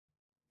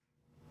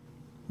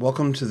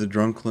Welcome to the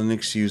Drunk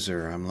Linux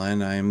User. I'm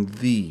Len. I am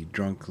the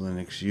Drunk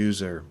Linux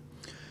User.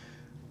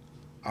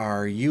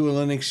 Are you a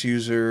Linux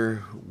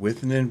user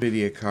with an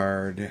NVIDIA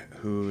card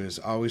who is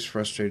always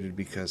frustrated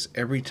because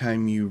every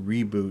time you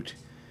reboot,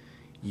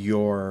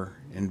 your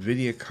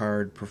NVIDIA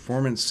card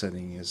performance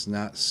setting is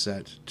not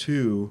set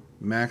to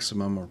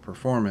maximum or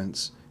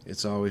performance,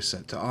 it's always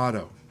set to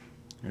auto?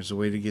 There's a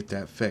way to get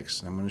that fixed,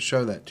 and I'm going to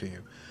show that to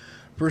you.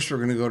 First, we're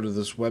going to go to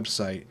this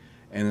website,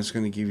 and it's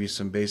going to give you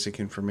some basic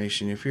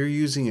information. If you're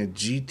using a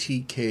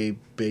GTK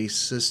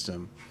based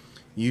system,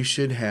 you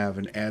should have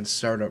an add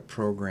startup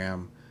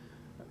program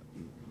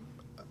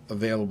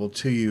available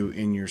to you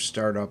in your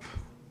startup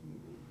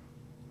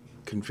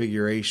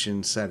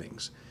configuration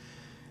settings,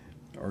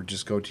 or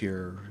just go to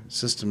your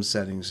system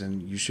settings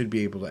and you should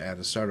be able to add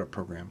a startup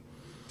program.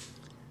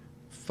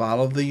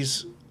 Follow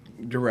these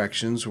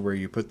directions where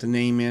you put the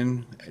name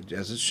in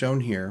as it's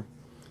shown here.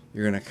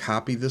 You're going to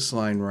copy this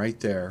line right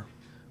there,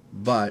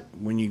 but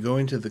when you go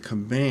into the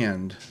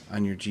command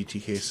on your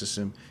GTK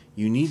system,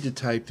 you need to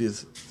type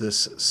this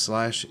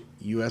 /usr/bin/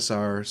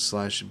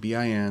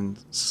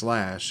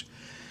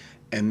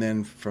 and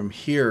then from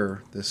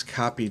here, this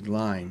copied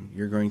line,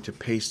 you're going to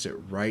paste it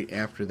right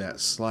after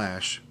that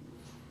slash.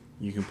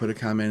 You can put a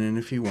comment in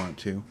if you want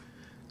to.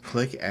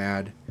 Click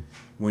add.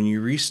 When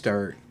you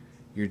restart,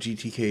 your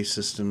GTK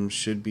system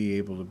should be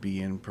able to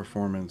be in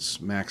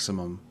performance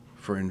maximum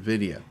for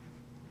NVIDIA.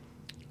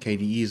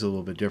 KDE is a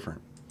little bit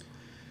different.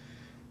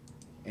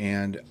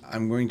 And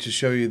I'm going to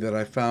show you that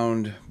I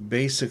found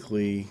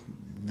basically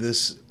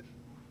this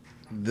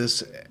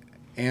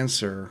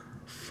answer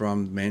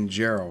from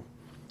Manjaro,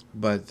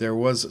 but there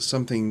was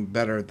something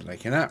better that I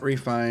cannot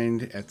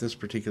re-find at this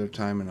particular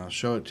time, and I'll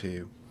show it to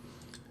you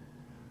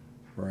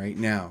right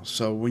now.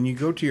 So when you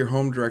go to your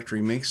home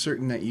directory, make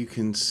certain that you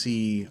can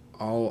see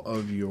all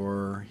of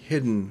your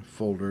hidden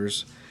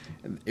folders.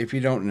 If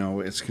you don't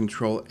know, it's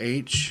Control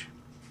H.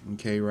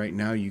 Okay, right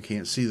now you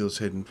can't see those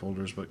hidden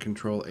folders, but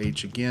Control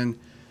H again.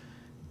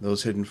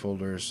 Those hidden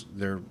folders,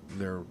 they're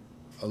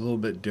a little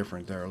bit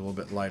different. They're a little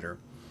bit lighter.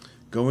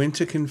 Go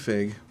into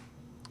Config.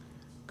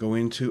 Go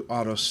into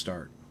Auto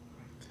Start.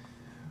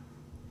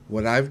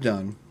 What I've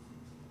done,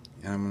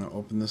 and I'm going to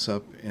open this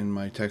up in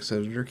my text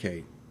editor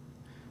Kate,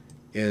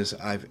 is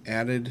I've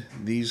added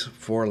these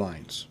 4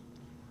 lines.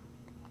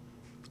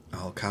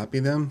 I'll copy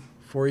them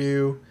for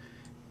you,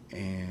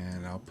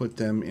 and I'll put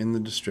them in the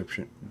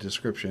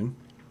description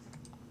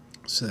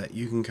so that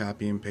you can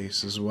copy and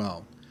paste as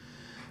well.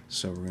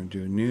 So we're going to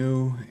do a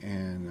new,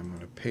 and I'm going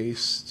to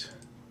paste,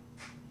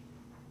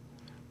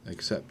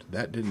 except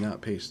that did not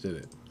paste, did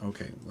it?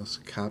 Okay, let's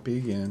copy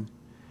again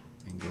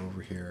and go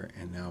over here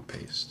and now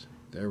paste.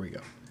 There we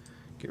go.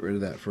 Get rid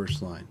of that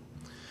first line.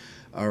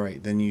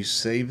 Alright, then you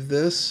save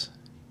this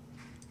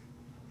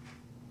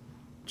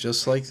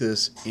just like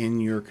this in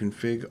your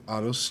config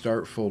auto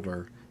start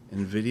folder,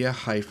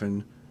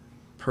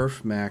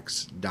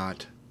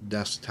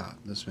 nvidia-perfmax.desktop.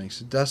 This makes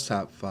a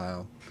desktop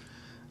file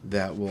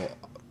that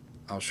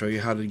I'll show you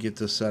how to get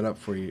this set up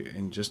for you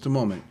in just a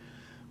moment,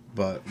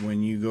 but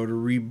when you go to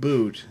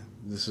reboot,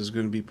 this is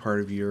going to be part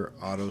of your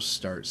auto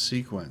start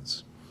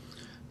sequence.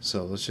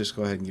 So let's just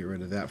go ahead and get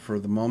rid of that for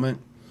the moment.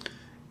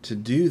 To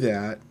do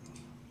that,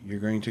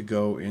 you're going to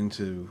go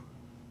into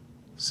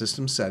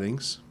System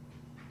Settings,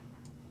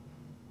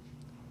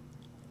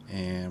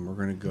 and we're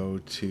going to go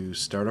to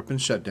Startup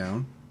and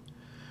Shutdown.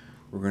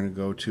 We're going to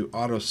go to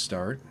Auto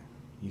Start.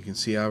 You can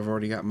see I've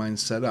already got mine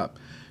set up.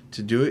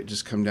 To do it,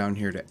 just come down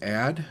here to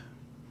Add,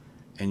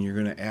 and you're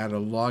going to add a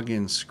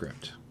login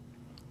script.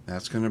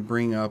 That's going to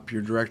bring up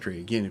your directory.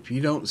 Again, if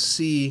you don't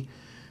see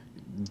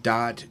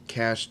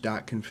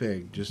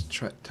 .cache.config, just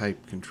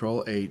type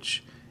Control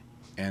H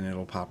and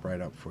it'll pop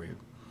right up for you.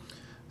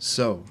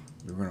 So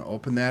we're going to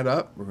open that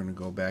up. We're going to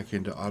go back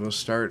into Auto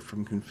Start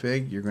from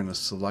config. You're going to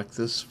select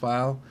this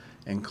file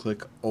and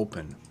click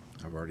Open.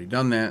 I've already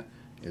done that.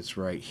 It's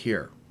right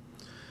here.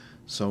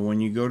 So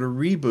when you go to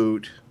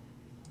reboot,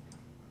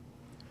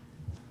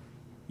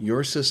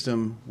 your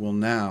system will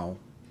now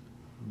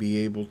be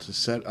able to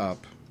set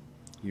up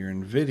your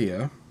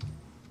NVIDIA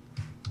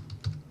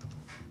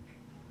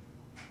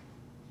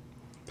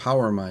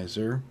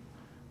PowerMizer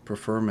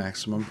Prefer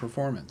Maximum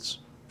Performance.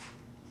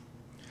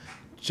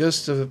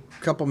 Just a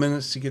couple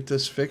minutes to get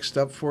this fixed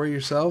up for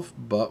yourself,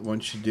 but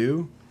once you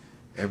do,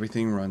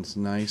 everything runs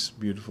nice,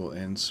 beautiful,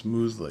 and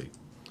smoothly.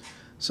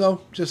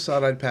 So just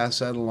thought I'd pass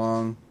that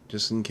along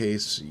just in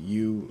case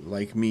you,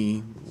 like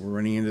me, were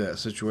running into that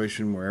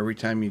situation where every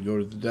time you go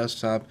to the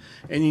desktop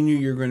and you knew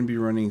you were going to be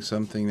running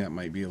something that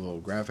might be a little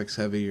graphics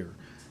heavy or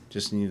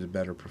just needed a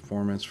better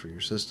performance for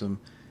your system,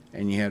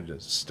 and you had to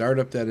start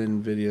up that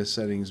NVIDIA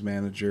settings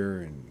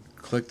manager and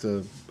click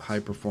the high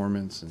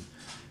performance, and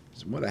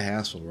what a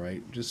hassle,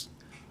 right? Just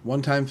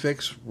one time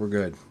fix, we're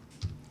good.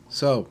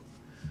 So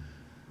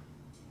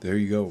there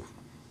you go.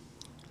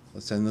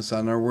 Let's end this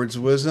on our words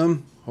of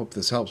wisdom. Hope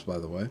this helps, by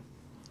the way.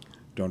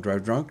 Don't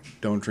drive drunk,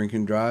 don't drink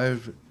and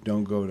drive,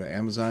 don't go to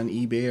Amazon,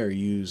 eBay, or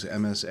use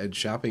MS Edge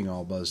Shopping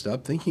all buzzed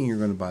up thinking you're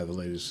going to buy the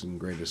latest and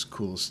greatest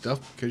coolest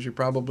stuff, because you're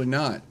probably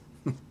not.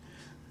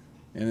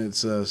 and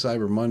it's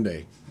Cyber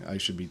Monday. I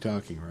should be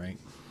talking, right?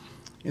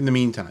 In the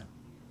meantime,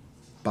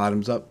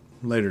 bottoms up.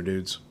 Later,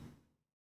 dudes.